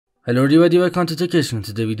Hello everybody, welcome to TechEducation. In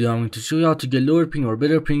today's video I'm going to show you how to get lower ping or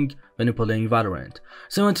better ping when you're playing Valorant.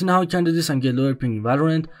 So you want to know how you can do this and get lower ping in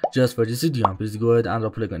Valorant? Just for this video, please go ahead and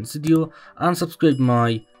drop a like on this video and subscribe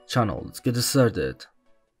my channel. Let's get started.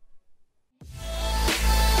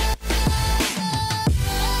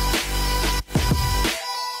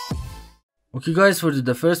 Okay guys, for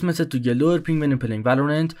the first method to get lower ping when you're playing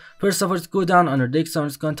Valorant, first of all, go down on your desktop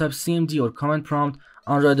and just gonna type CMD or command prompt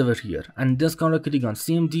on right over here, and just gonna click on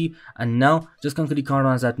CMD, and now just gonna click on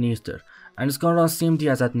run as administrator, and just gonna run CMD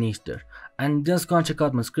as administrator, and just gonna check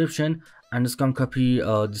out my description, and just gonna copy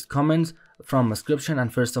these comments from my description.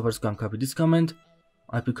 And first of all, just gonna copy this comment,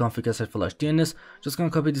 ipconfig flushdns, just gonna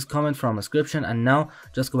copy this comment from my description, and now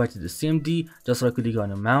just go back to the CMD, just right click on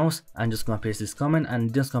your mouse and just gonna paste this comment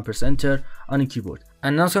and just gonna press enter on the keyboard.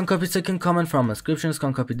 And now just gonna copy second comment from my description, just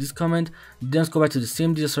gonna copy this comment, then just go back to the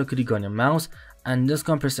CMD, just right click on your mouse and just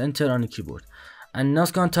gonna press enter on the keyboard. And now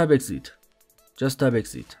just gonna type exit, just type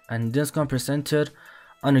exit, and just gonna press enter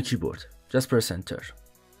on the keyboard, just press enter.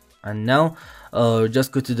 And now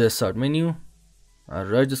just go to the start menu.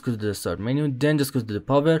 Alright, just go to the start menu, then just go to the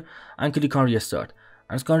power and click on restart.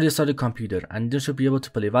 And it's gonna restart the computer, and then should be able to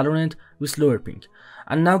play Valorant with lower ping.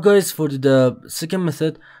 And now guys, for the second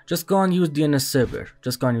method, just go and use DNS server.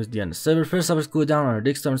 Just go and use DNS server. First of all, just go down on your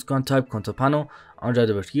desktop, just go and type control panel on right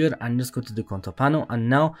over here, and just go to the control panel, and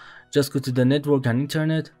now just go to the network and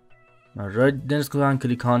internet. Alright, then just go and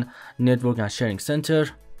click on network and sharing center.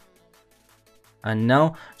 And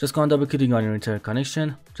now just go and double click on your internet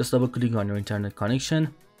connection, just double click on your internet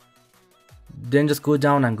connection, then just go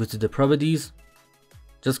down and go to the properties,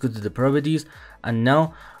 just go to the properties, and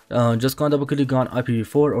now just go and double click on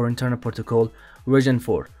IPv4 or internet protocol version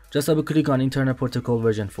 4, just double click on internet protocol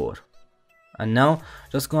version 4. And now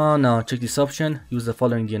just go on check this option, use the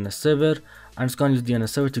following DNS server, and just go and use DNS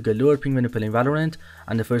server to get lower ping when you're playing Valorant.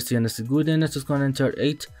 And the first DNS is good DNS, just go and enter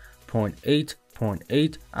 8.8,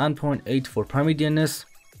 0.8 and 0.8 for primary DNS,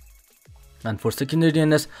 and for secondary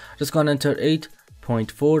DNS just gonna enter 8.4,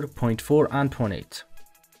 0.4 and 0.8.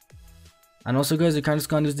 And also guys, you can just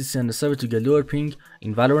gonna use this DNS server to get lower ping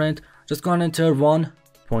in Valorant. Just gonna enter 1.1,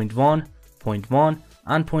 0.1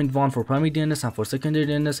 and 0.1 for primary DNS, and for secondary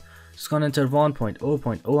DNS just gonna enter 1.0,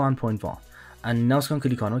 0.0 and 0.1. And now just gonna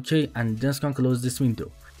click on OK, and then just gonna close this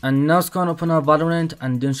window. And now just gonna open up Valorant,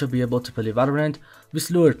 and then should be able to play Valorant with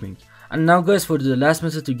lower ping. And now guys, for the last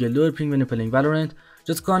method to get lower ping when you're playing Valorant,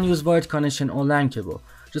 just go and use wired connection or LAN cable.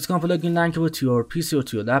 Just go and plug in LAN cable to your PC or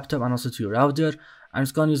to your laptop and also to your router, and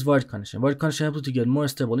just go and use wired connection. Wired connection helps you to get more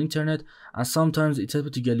stable internet, and sometimes it helps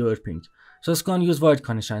you to get lower ping. So just go and use wired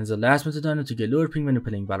connection. It's the last method I know to get lower ping when you're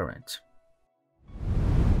playing Valorant.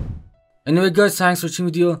 Anyway guys, thanks for watching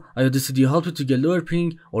the video. I hope this video helped you to get lower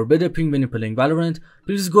ping or better ping when you're playing Valorant.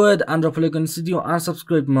 Please go ahead and drop a like on this video and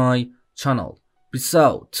subscribe my channel. Peace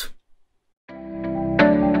out.